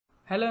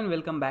Hello and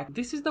welcome back.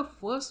 This is the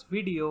first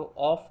video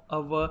of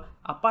our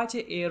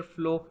Apache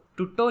Airflow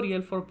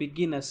tutorial for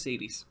beginner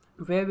series,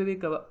 where we will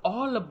cover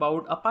all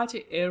about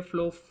Apache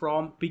Airflow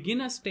from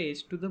beginner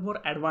stage to the more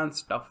advanced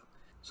stuff.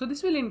 So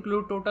this will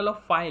include total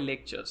of 5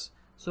 lectures.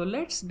 So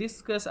let's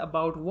discuss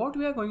about what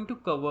we are going to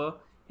cover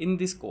in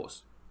this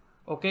course.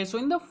 Okay, so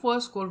in the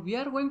first course, we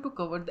are going to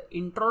cover the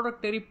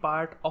introductory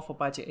part of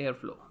Apache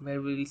Airflow,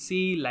 where we will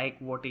see like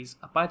what is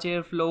Apache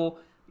Airflow,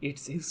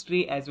 its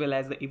history as well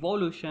as the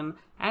evolution,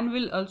 and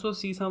we'll also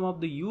see some of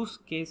the use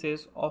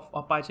cases of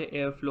Apache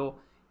Airflow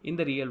in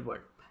the real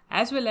world,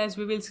 as well as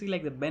we will see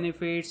like the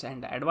benefits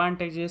and the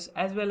advantages,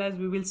 as well as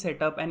we will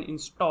set up and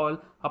install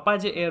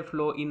Apache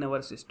Airflow in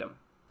our system.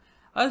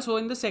 Also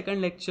in the second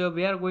lecture,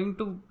 we are going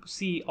to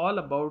see all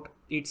about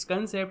its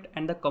concept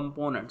and the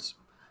components.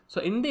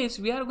 So in this,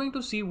 we are going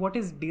to see what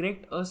is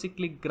direct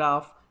acyclic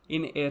graph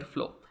in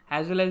Airflow,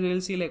 as well as we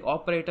will see like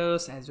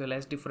operators as well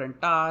as different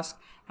tasks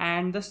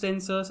and the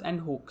sensors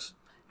and hooks.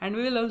 And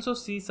we will also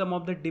see some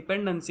of the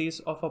dependencies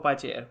of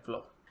Apache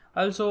Airflow.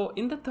 Also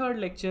in the third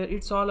lecture,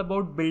 it's all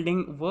about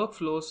building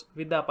workflows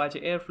with the Apache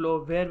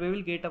Airflow, where we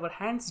will get our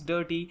hands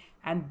dirty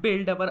and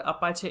build our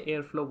Apache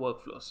Airflow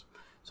workflows.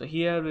 So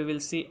here we will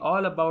see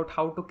all about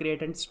how to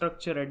create and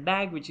structure a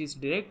DAG, which is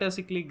direct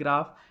acyclic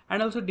graph,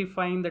 and also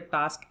define the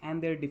task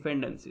and their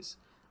dependencies.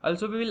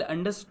 Also we will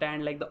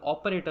understand like the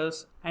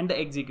operators and the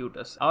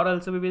executors, or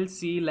also we will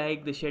see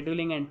like the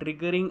scheduling and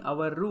triggering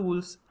our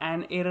rules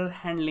and error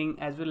handling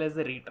as well as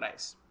the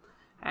retries.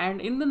 And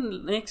in the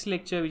next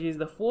lecture, which is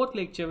the fourth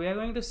lecture, we are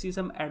going to see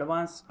some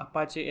advanced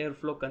Apache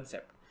Airflow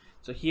concept.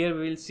 So here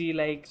we will see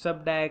like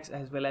subdags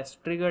as well as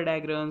trigger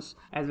diagrams,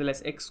 as well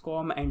as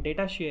XCOM and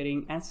data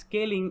sharing and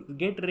scaling,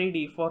 get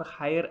ready for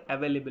higher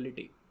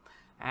availability.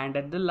 And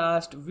at the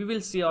last, we will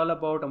see all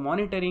about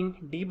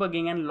monitoring,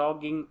 debugging and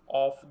logging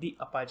of the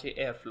Apache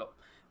Airflow,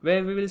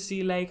 where we will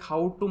see like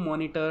how to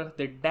monitor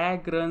the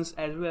DAG runs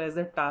as well as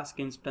the task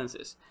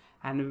instances.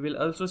 And we will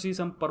also see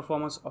some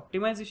performance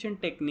optimization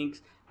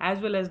techniques as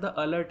well as the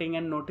alerting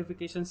and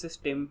notification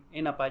system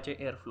in Apache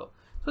Airflow.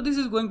 So this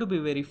is going to be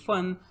very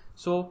fun.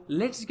 So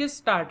let's get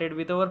started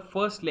with our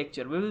first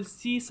lecture. We will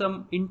see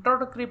some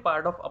introductory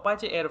part of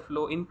Apache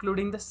Airflow,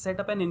 including the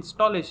setup and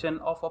installation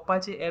of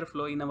Apache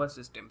Airflow in our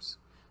systems.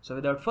 So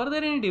without further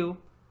ado,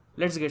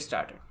 let's get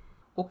started.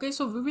 Okay,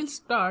 so we will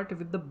start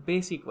with the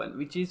basic one,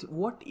 which is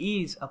what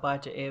is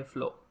Apache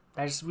Airflow?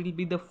 That will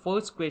be the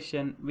first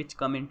question which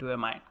come into your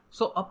mind.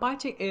 So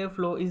Apache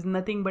Airflow is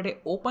nothing but an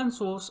open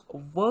source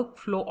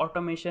workflow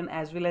automation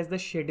as well as the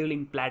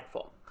scheduling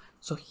platform.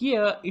 So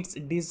here it's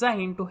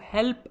designed to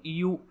help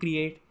you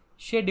create,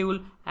 schedule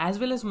as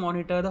well as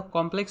monitor the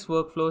complex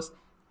workflows,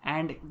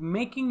 and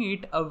making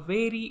it a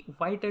very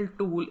vital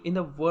tool in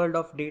the world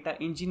of data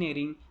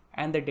engineering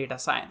and the data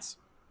science.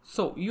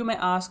 So you may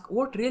ask,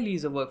 what really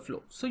is a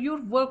workflow? So your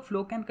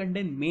workflow can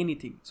contain many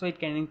things. So it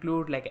can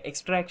include like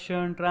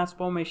extraction,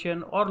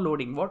 transformation or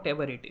loading,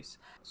 whatever it is.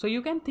 So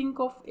you can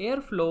think of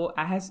Airflow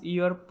as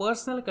your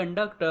personal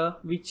conductor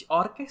which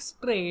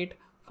orchestrates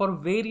for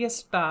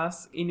various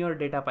tasks in your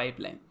data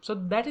pipeline. So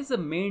that is the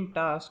main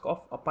task of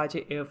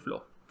Apache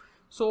Airflow.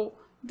 So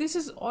this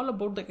is all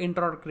about the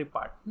introductory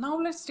part. Now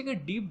let's take a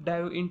deep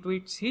dive into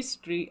its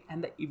history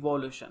and the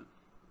evolution.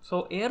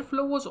 So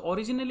Airflow was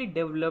originally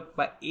developed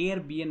by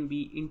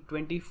Airbnb in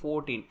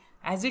 2014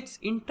 as its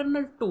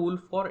internal tool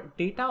for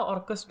data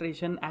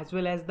orchestration as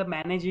well as the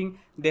managing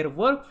their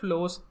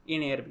workflows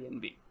in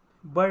Airbnb.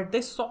 But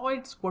they saw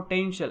its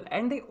potential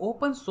and they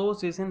open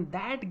sources, and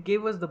that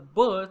gave us the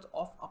birth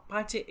of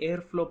Apache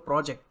Airflow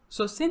project.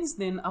 So since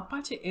then,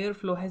 Apache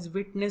Airflow has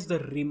witnessed the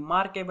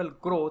remarkable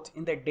growth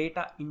in the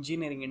data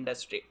engineering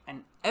industry,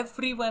 and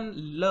everyone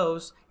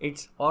loves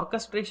its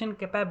orchestration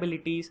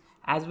capabilities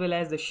as well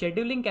as the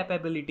scheduling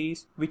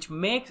capabilities, which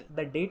makes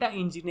the data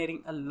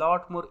engineering a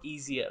lot more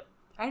easier.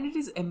 And it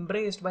is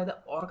embraced by the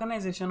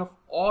organization of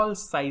all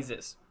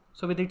sizes.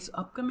 So with its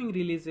upcoming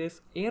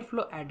releases,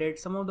 Airflow added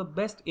some of the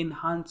best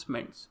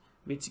enhancements,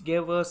 which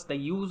gave us the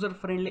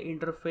user-friendly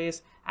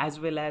interface as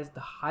well as the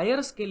higher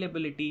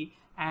scalability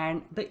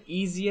and the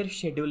easier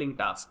scheduling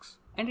tasks.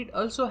 And it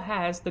also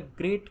has the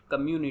great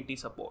community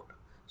support.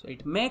 So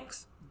it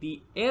makes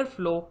the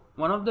Airflow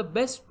one of the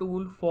best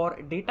tools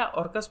for data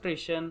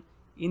orchestration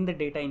in the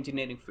data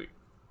engineering field.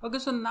 Okay,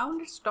 so now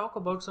let's talk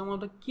about some of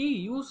the key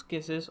use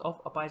cases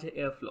of Apache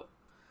Airflow.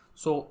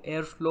 So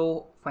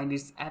Airflow finds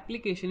its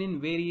application in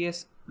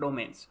various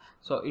domains.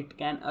 So it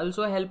can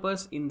also help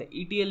us in the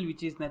ETL,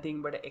 which is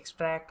nothing but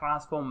extract,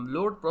 transform,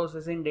 load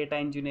processing, data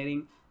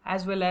engineering,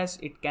 as well as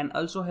it can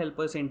also help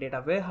us in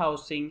data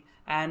warehousing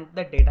and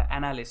the data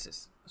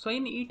analysis. So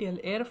in ETL,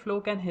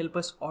 Airflow can help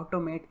us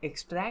automate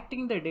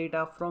extracting the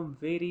data from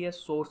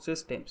various source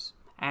systems,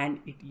 and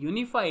it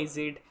unifies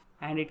it,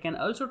 and it can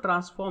also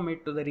transform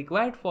it to the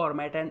required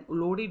format and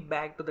load it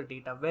back to the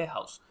data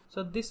warehouse.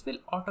 So this will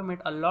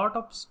automate a lot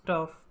of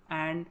stuff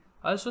and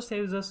also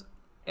saves us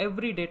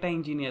every data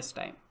engineer's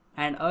time.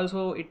 And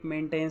also it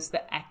maintains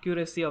the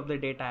accuracy of the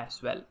data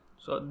as well.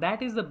 So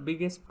that is the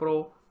biggest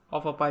pro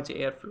of Apache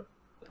Airflow.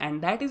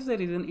 And that is the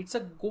reason it's a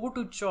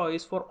go-to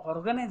choice for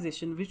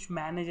organization which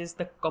manages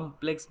the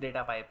complex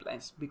data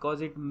pipelines,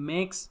 because it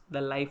makes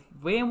the life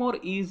way more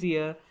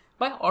easier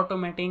by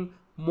automating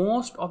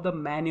most of the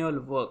manual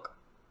work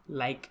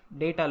like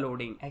data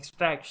loading,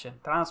 extraction,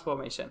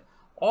 transformation.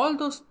 All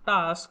those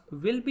tasks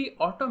will be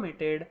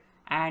automated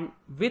and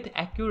with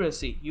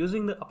accuracy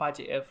using the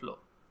Apache Airflow.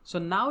 So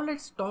now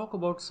let's talk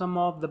about some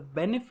of the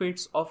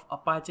benefits of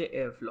Apache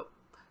Airflow.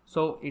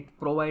 So it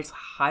provides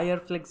higher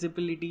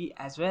flexibility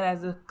as well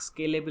as the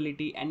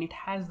scalability, and it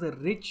has the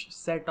rich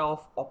set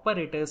of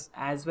operators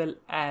as well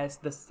as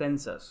the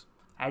sensors.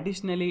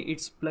 Additionally,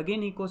 its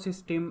plugin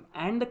ecosystem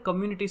and the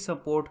community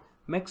support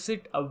makes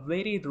it a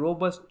very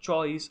robust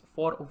choice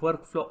for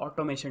workflow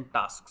automation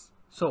tasks.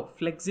 So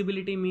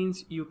flexibility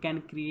means you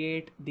can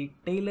create the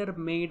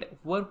tailor-made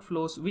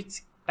workflows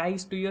which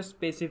ties to your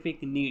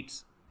specific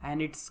needs,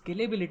 and its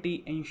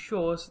scalability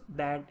ensures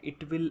that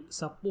it will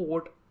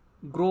support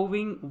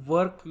growing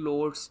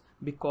workloads,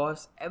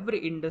 because every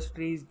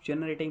industry is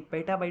generating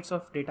petabytes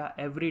of data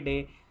every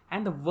day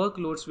and the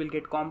workloads will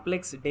get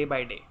complex day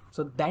by day.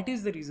 So that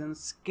is the reason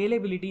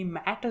scalability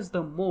matters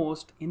the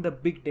most in the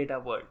big data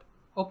world.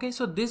 Okay,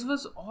 so this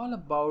was all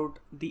about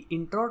the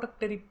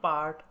introductory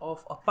part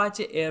of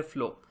Apache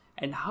Airflow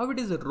and how it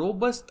is a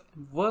robust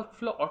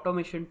workflow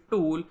automation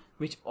tool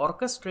which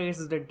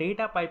orchestrates the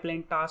data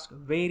pipeline task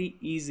very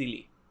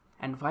easily,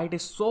 and why it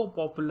is so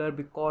popular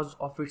because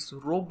of its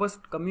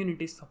robust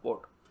community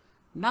support.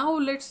 Now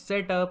let's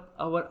set up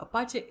our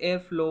Apache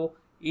Airflow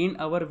in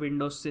our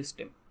Windows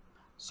system.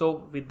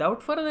 So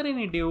without further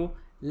ado,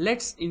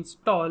 let's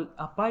install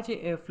Apache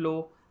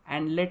Airflow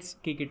and let's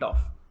kick it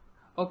off.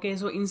 Okay,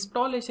 so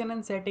installation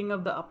and setting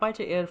up the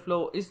Apache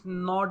Airflow is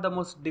not the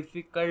most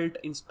difficult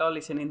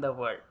installation in the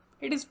world.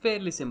 It is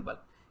fairly simple.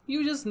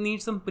 You just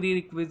need some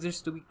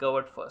prerequisites to be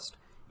covered first.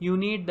 You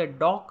need the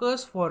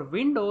Dockers for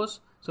Windows,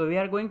 so we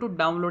are going to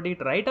download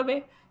it right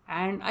away,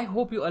 and I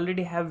hope you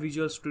already have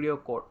Visual Studio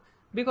Code,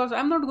 because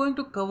I'm not going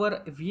to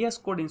cover VS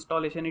Code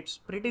installation. It's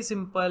pretty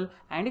simple,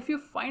 and if you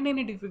find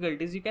any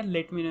difficulties you can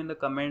let me know in the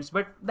comments,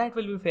 but that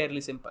will be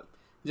fairly simple.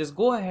 Just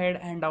go ahead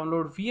and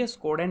download VS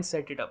Code and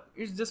set it up.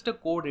 It's just a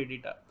code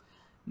editor.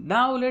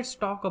 Now let's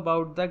talk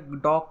about the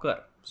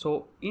Docker.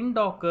 So in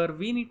Docker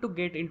we need to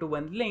get into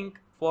one link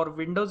for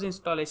Windows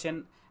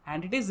installation,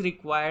 and it is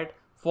required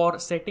for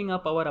setting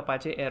up our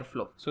Apache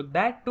Airflow. So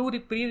that two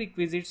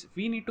prerequisites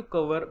we need to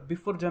cover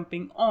before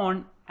jumping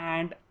on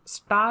and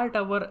start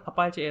our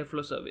Apache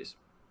Airflow service.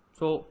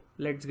 So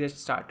let's get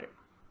started.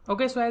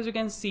 Okay, so as you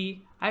can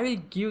see, I will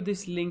give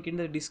this link in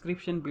the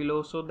description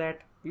below so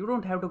that you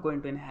don't have to go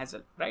into an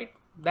hassle, right?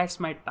 That's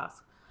my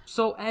task.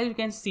 So as you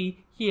can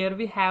see here,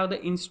 we have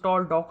the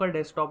install Docker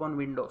desktop on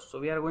Windows. So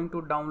we are going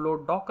to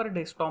download Docker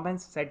desktop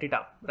and set it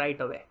up right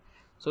away.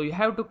 So you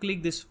have to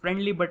click this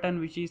friendly button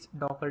which is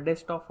Docker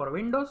desktop for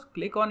Windows.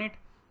 Click on it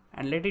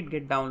and let it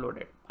get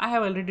downloaded. I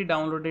have already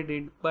downloaded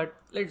it, but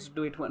let's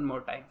do it one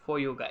more time for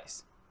you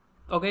guys.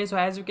 Okay, so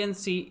as you can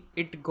see,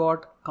 it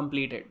got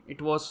completed.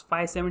 It was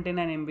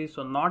 579 MB,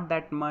 so not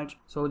that much.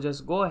 So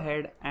just go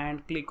ahead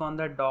and click on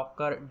the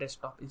Docker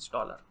desktop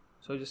installer.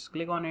 So just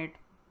click on it.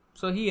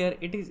 So here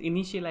it is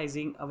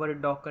initializing our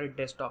Docker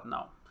desktop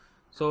now.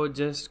 So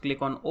just click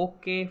on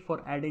OK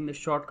for adding the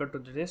shortcut to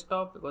the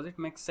desktop, because it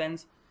makes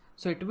sense.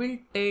 So it will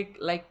take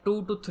like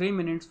 2 to 3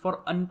 minutes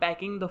for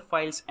unpacking the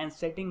files and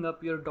setting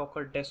up your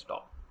Docker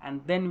desktop,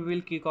 and then we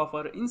will kick off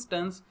our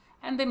instance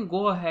and then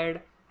go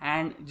ahead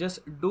and just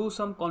do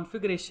some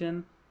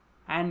configuration,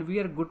 and we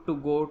are good to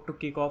go to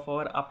kick off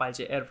our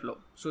Apache Airflow.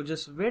 So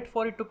just wait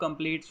for it to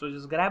complete. So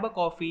just grab a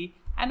coffee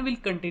and we'll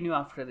continue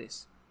after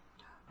this.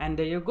 And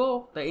there you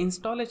go, the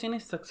installation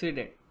is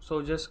succeeded.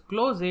 So just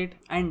close it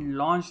and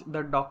launch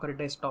the Docker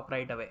desktop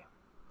right away.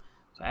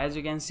 So as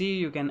you can see,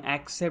 you can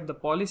accept the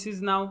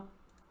policies now.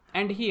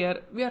 And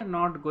here we are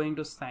not going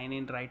to sign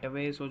in right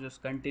away, so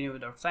just continue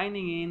without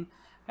signing in,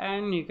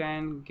 and you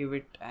can give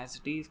it as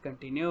it is,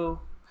 continue.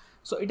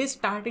 So it is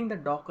starting the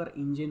Docker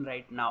engine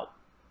right now.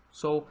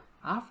 So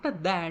after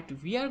that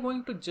we are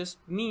going to just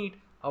need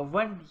a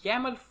one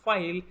YAML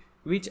file,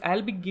 which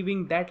I'll be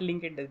giving that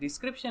link in the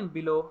description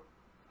below,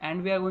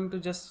 and we are going to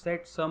just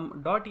set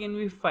some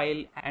 .env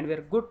file, and we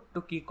are good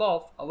to kick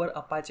off our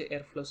Apache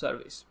Airflow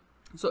service.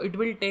 So it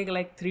will take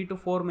like 3 to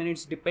 4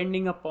 minutes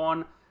depending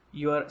upon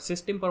your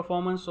system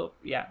performance. So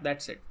yeah,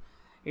 that's it.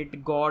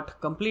 It got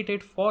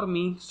completed for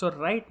me. So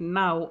right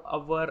now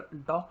our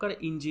Docker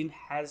engine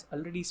has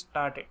already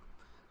started.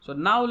 So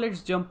now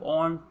let's jump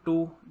on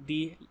to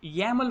the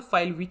YAML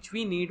file which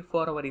we need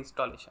for our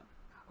installation.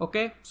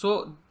 Okay,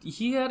 so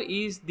here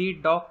is the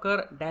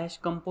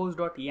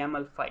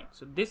docker-compose.yaml file.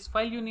 So this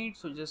file you need,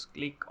 so just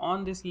click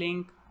on this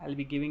link. I'll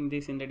be giving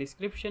this in the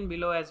description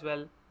below as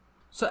well.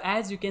 So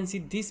as you can see,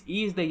 this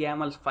is the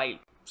YAML file.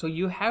 So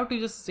you have to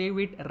just save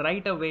it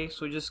right away.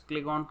 So just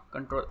click on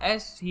Ctrl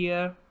S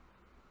here,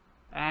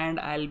 and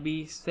I'll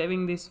be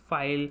saving this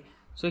file.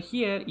 So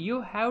here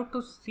you have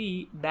to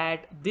see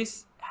that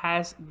this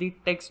has the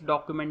text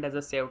document as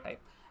a save type,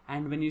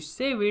 and when you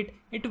save it,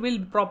 it will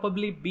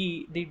probably be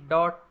the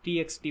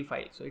 .txt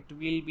file. So it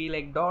will be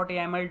like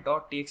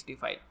 .yaml.txt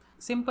file.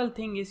 Simple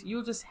thing is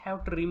you just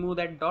have to remove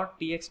that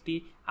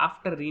 .txt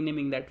after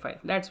renaming that file.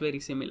 That's very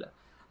similar.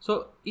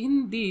 So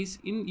in this,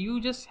 you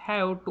just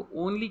have to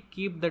only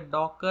keep the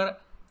docker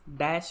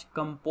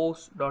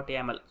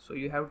 -compose.yaml. So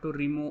you have to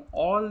remove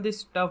all this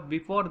stuff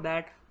before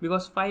that,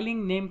 because filing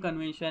name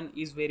convention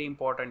is very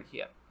important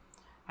here.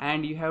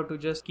 And you have to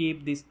just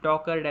keep this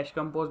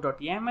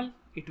docker-compose.yaml.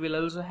 It will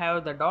also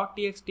have the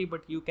 .txt,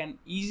 but you can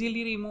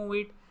easily remove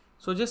it.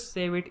 So just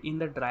save it in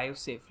the drive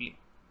safely.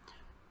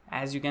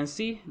 As you can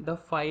see, the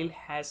file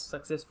has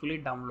successfully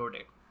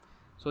downloaded.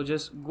 So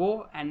just go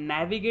and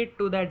navigate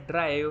to that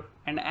drive,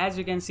 and as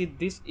you can see,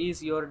 this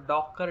is your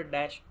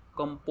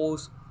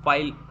docker-compose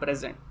file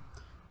present.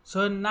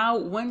 So now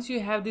once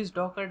you have this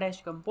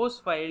docker-compose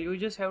file, you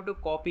just have to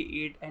copy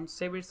it and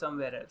save it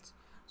somewhere else.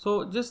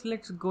 So just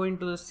let's go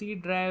into the C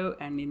drive,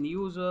 and in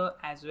user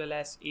as well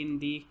as in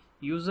the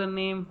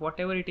username,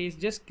 whatever it is,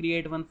 just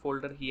create one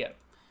folder here.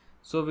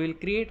 So we'll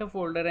create a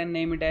folder and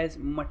name it as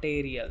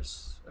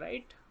materials,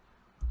 right?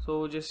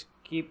 So just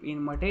keep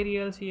in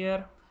materials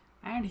here,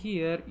 and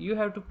here you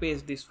have to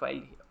paste this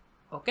file here.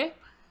 Okay,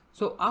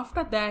 so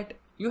after that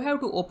you have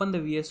to open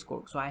the VS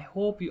Code. So I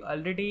hope you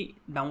already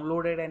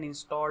downloaded and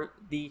installed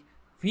the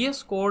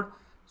VS Code.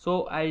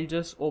 So I'll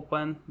just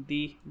open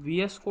the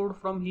VS Code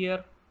from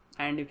here,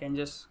 and you can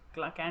just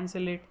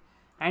cancel it,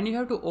 and you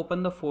have to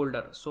open the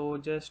folder. So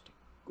just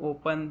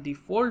open the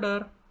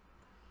folder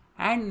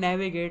and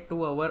navigate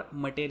to our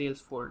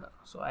materials folder.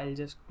 So I'll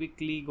just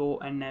quickly go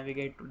and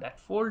navigate to that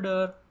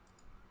folder,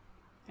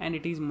 and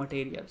it is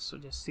materials. So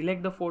just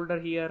select the folder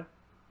here,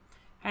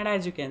 and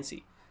as you can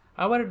see,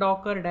 our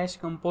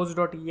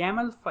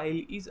docker-compose.yaml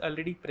file is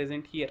already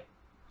present here.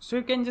 So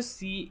you can just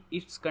see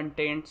its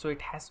content. So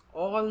it has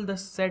all the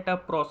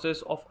setup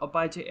process of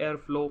Apache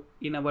Airflow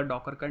in our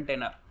Docker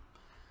container.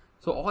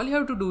 So all you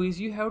have to do is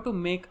you have to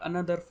make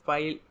another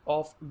file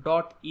of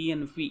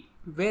 .env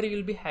where you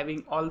will be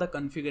having all the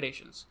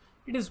configurations.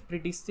 It is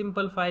pretty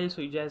simple file,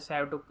 so you just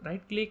have to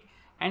right click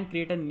and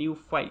create a new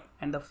file,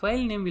 and the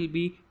file name will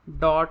be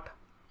 .env.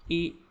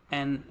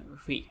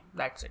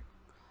 That's it.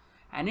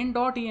 And in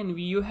 .env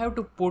you have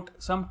to put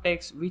some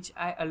text which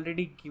I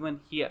already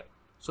given here.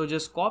 So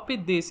just copy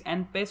this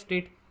and paste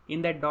it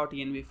in that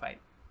 .env file.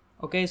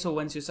 Okay, so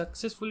once you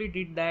successfully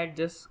did that,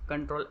 just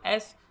Ctrl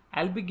S.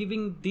 I'll be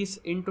giving this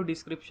into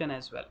description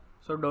as well,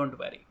 so don't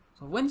worry.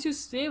 So once you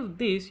save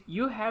this,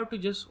 you have to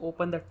just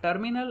open the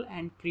terminal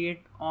and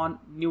create on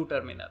new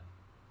terminal.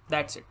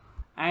 That's it.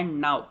 And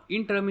now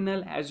in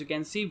terminal, as you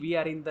can see, we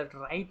are in the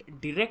right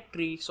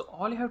directory. So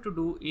all you have to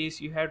do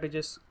is you have to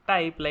just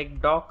type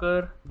like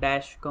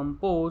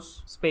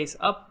docker-compose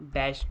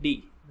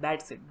 --up-d.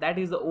 That's it. That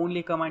is the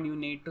only command you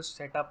need to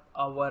set up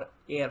our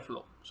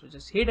Airflow. So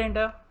just hit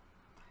enter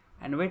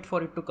and wait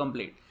for it to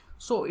complete.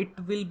 So it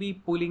will be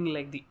pulling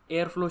like the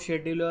Airflow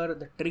scheduler,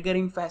 the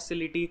triggering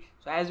facility.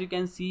 So as you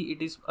can see,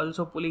 it is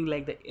also pulling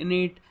like the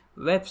init,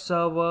 web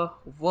server,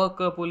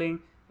 worker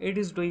pulling. It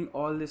is doing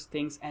all these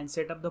things and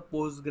set up the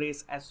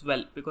Postgres as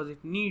well, because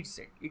it needs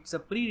it. It's a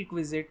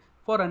prerequisite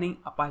for running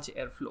Apache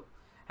Airflow.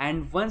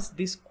 And once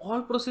this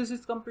all process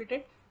is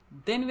completed,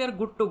 then we are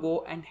good to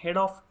go and head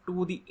off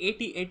to the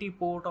 8080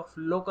 port of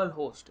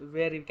localhost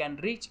where you can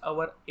reach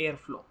our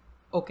Airflow.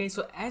 Okay,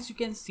 so as you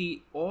can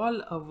see,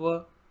 all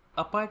our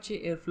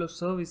Apache Airflow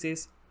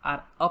services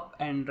are up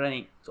and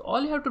running. So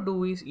all you have to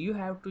do is you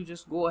have to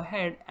just go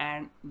ahead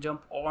and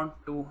jump on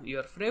to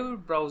your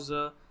favorite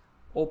browser,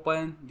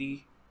 open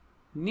the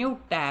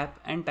new tab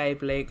and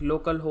type like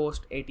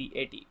localhost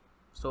 8080.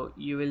 So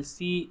you will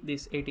see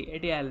this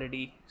 8080. I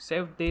already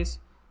saved this.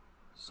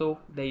 So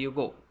there you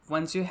go.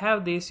 Once you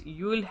have this,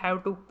 you will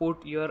have to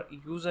put your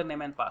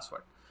username and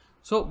password.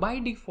 So by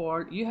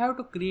default, you have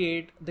to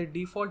create the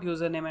default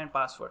username and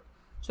password.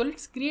 So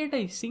let's create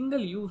a single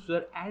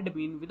user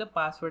admin with a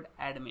password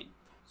admin.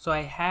 So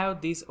I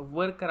have this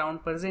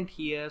workaround present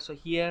here. So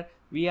here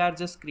we are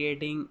just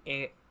creating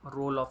a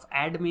role of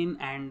admin,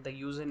 and the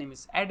username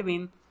is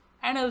admin,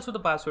 and also the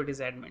password is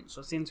admin.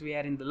 So since we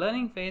are in the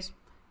learning phase,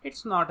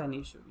 it's not an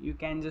issue. You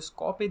can just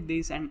copy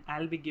this, and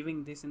I'll be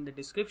giving this in the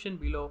description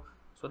below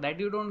so that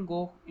you don't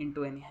go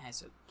into any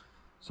hassle.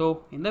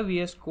 So in the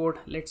VS Code,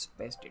 let's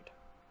paste it.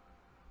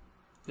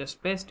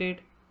 Just paste it,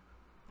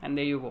 and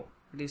there you go.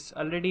 It is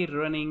already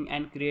running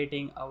and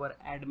creating our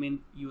admin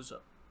user.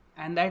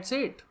 And that's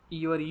it.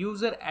 Your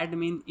user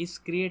admin is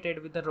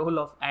created with the role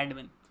of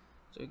admin.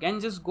 So you can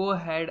just go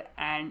ahead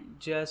and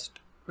just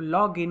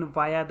log in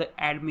via the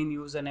admin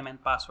username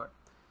and password.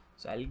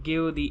 So I'll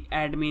give the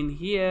admin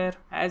here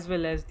as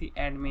well as the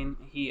admin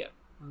here.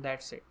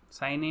 That's it.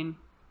 Sign in.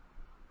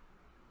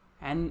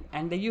 And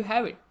there you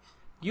have it.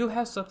 You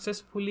have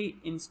successfully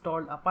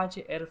installed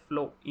Apache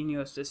Airflow in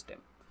your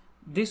system.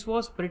 This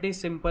was pretty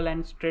simple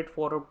and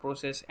straightforward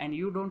process, and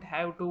you don't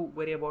have to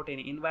worry about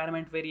any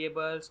environment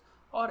variables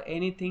or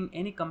anything,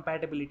 any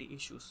compatibility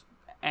issues.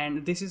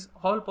 And this is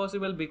all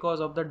possible because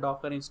of the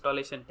Docker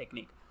installation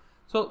technique.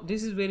 So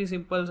this is very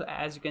simple. So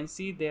as you can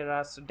see, there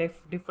are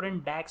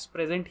different DAGs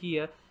present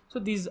here. So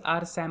these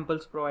are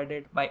samples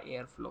provided by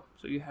Airflow.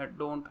 So you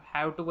don't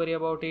have to worry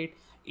about it.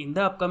 In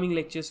the upcoming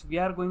lectures, we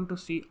are going to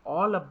see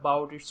all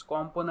about its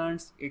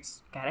components,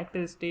 its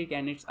characteristic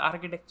and its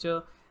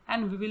architecture.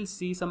 And we will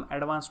see some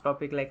advanced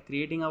topic like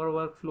creating our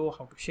workflow,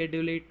 how to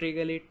schedule it,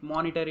 trigger it,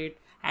 monitor it,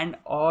 and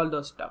all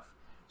the stuff.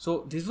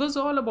 So this was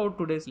all about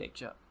today's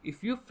lecture.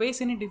 If you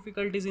face any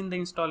difficulties in the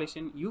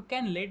installation, you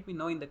can let me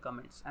know in the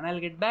comments and I'll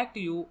get back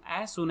to you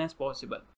as soon as possible.